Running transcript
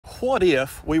What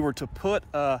if we were to put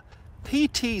a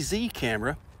PTZ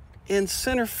camera in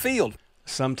center field?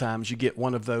 Sometimes you get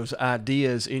one of those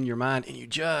ideas in your mind and you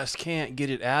just can't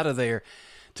get it out of there.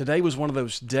 Today was one of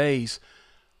those days.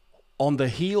 On the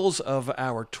heels of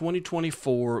our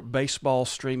 2024 baseball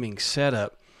streaming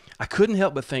setup, I couldn't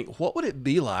help but think, what would it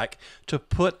be like to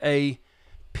put a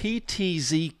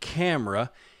PTZ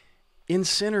camera in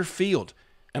center field?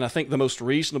 And I think the most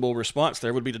reasonable response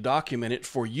there would be to document it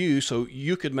for you so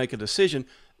you could make a decision.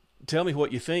 Tell me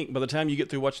what you think. By the time you get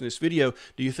through watching this video,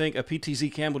 do you think a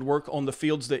PTZ cam would work on the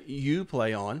fields that you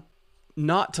play on?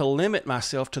 Not to limit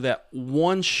myself to that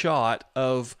one shot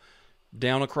of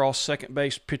down across second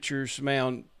base, pitcher's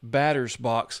mound, batter's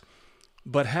box,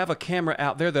 but have a camera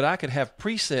out there that I could have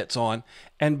presets on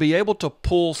and be able to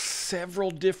pull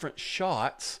several different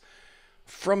shots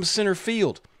from center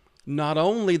field. Not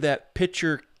only that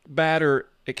pitcher-batter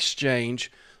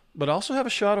exchange, but also have a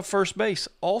shot of first base,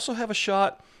 also have a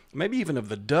shot maybe even of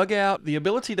the dugout. The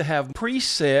ability to have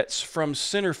presets from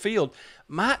center field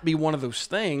might be one of those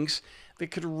things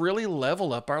that could really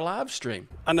level up our live stream.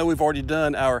 I know we've already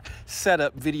done our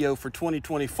setup video for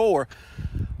 2024,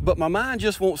 but my mind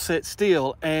just won't sit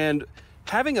still, and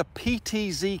having a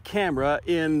PTZ camera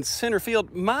in center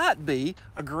field might be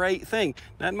a great thing.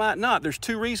 That might not. There's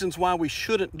two reasons why we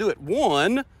shouldn't do it.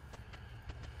 One,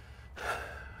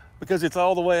 because it's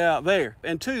all the way out there.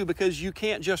 And two, because you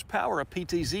can't just power a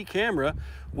PTZ camera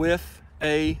with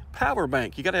a power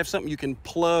bank. You got to have something you can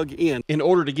plug in. In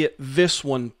order to get this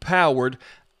one powered,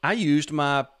 I used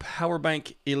my Power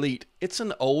Bank Elite. It's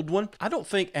an old one. I don't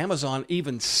think Amazon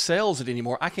even sells it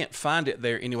anymore. I can't find it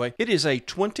there anyway. It is a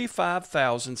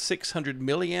 25,600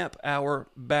 milliamp hour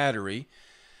battery,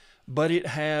 but it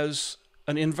has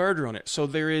an inverter on it. So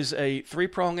there is a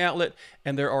 3-prong outlet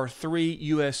and there are 3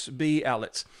 USB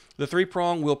outlets. The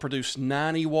 3-prong will produce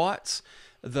 90 watts.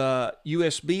 The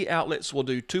USB outlets will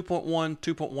do 2.1,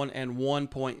 2.1, and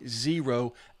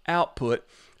 1.0 output.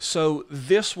 So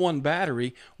this one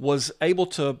battery was able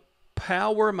to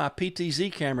power my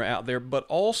PTZ camera out there, but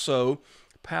also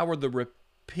power the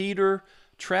repeater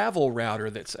travel router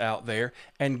that's out there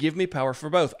and give me power for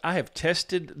both. I have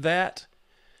tested that,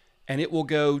 and it will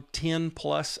go 10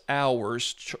 plus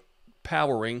hours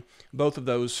powering both of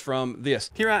those from this.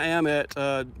 Here I am at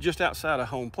just outside of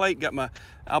home plate. Got my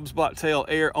Obsbot tail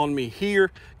air on me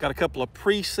here. Got a couple of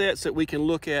presets that we can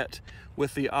look at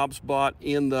with the Obsbot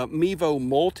in the Mevo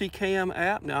multicam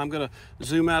app. Now I'm going to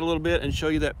zoom out a little bit and show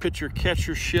you that pitcher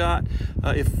catcher shot.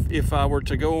 If I were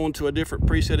to go on to a different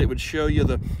preset, it would show you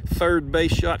the third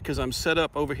base shot because I'm set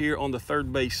up over here on the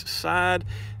third base side.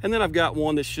 And then I've got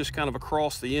one that's just kind of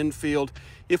across the infield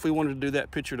if we wanted to do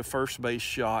that pitcher to first base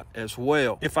shot as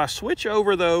well. If I switch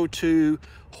over though to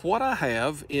what I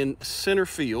have in center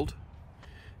field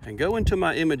and go into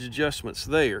my image adjustments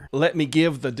there. Let me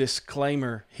give the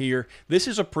disclaimer here. This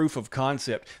is a proof of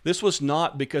concept. This was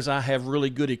not because I have really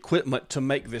good equipment to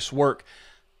make this work.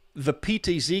 The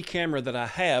PTZ camera that I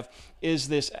have is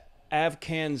this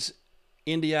Avcan's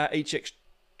NDI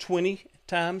HX20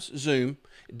 times zoom.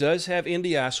 It does have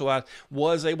NDI, so I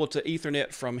was able to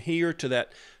Ethernet from here to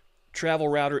that travel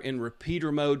router in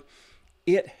repeater mode.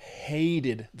 It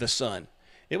hated the sun.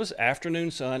 It was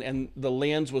afternoon sun and the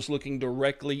lens was looking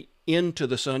directly into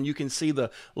the sun. You can see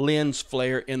the lens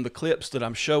flare in the clips that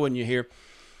I'm showing you here.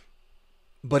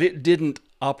 But it didn't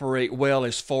operate well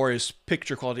as far as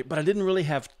picture quality. But I didn't really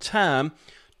have time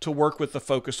to work with the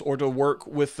focus or to work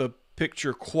with the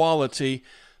picture quality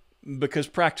because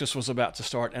practice was about to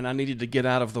start and I needed to get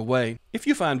out of the way. If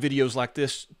you find videos like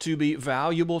this to be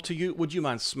valuable to you, would you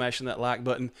mind smashing that like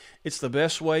button? It's the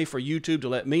best way for YouTube to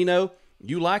let me know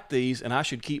you like these and I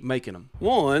should keep making them.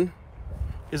 One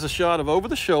is a shot of over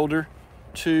the shoulder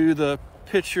to the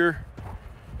pitcher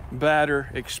batter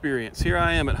experience. Here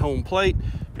I am at home plate,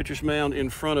 pitcher's mound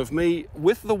in front of me.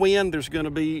 With the wind, there's going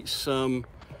to be some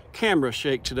camera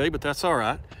shake today, but that's all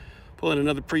right. Pull in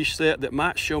another preset that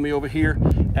might show me over here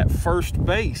at first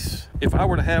base. If I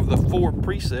were to have the 4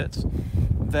 presets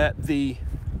that the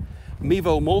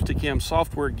Mevo multicam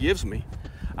software gives me,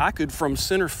 I could, from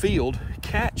center field,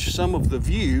 catch some of the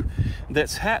view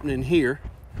that's happening here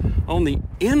on the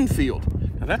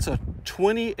infield. Now that's a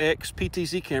 20x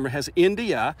PTZ camera, has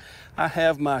NDI. I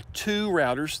have my 2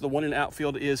 routers. The one in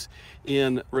outfield is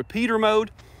in repeater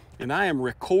mode, and I am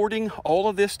recording all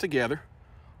of this together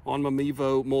on my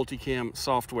Mevo multicam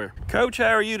software. Coach, how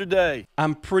are you today?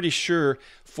 I'm pretty sure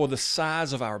for the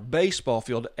size of our baseball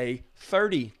field, a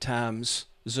 30 times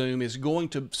zoom is going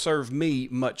to serve me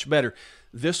much better.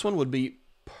 This one would be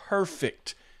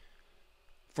perfect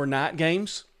for night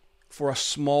games, for a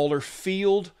smaller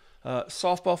field,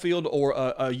 softball field or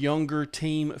a younger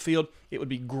team field, it would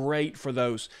be great for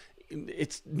those.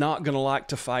 It's not going to like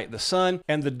to fight the sun,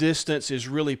 and the distance is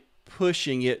really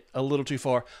pushing it a little too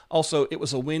far. Also, it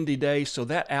was a windy day, so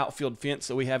that outfield fence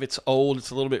that we have, it's old,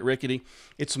 it's a little bit rickety.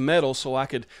 It's metal, so I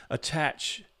could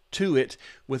attach to it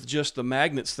with just the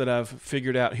magnets that I've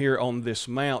figured out here on this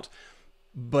mount,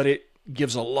 but it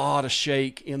gives a lot of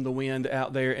shake in the wind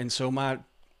out there, and so my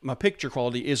picture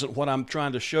quality isn't what I'm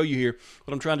trying to show you here.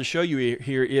 What I'm trying to show you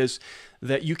here is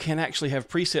that you can actually have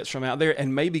presets from out there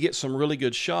and maybe get some really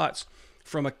good shots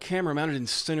from a camera mounted in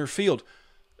center field.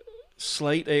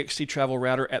 Slate AXT travel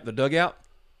router at the dugout,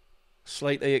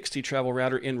 Slate AXT travel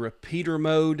router in repeater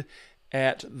mode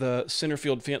at the center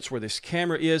field fence where this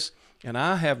camera is, and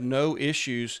I have no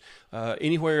issues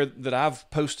anywhere that I've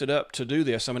posted up to do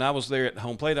this. I mean, I was there at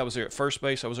home plate, I was there at first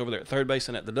base, I was over there at third base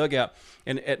and at the dugout,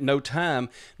 and at no time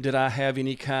did I have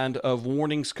any kind of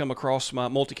warnings come across my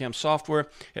multicam software.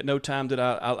 At no time did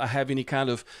I have any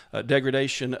kind of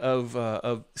degradation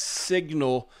of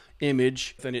signal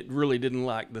image, and it really didn't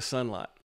like the sunlight.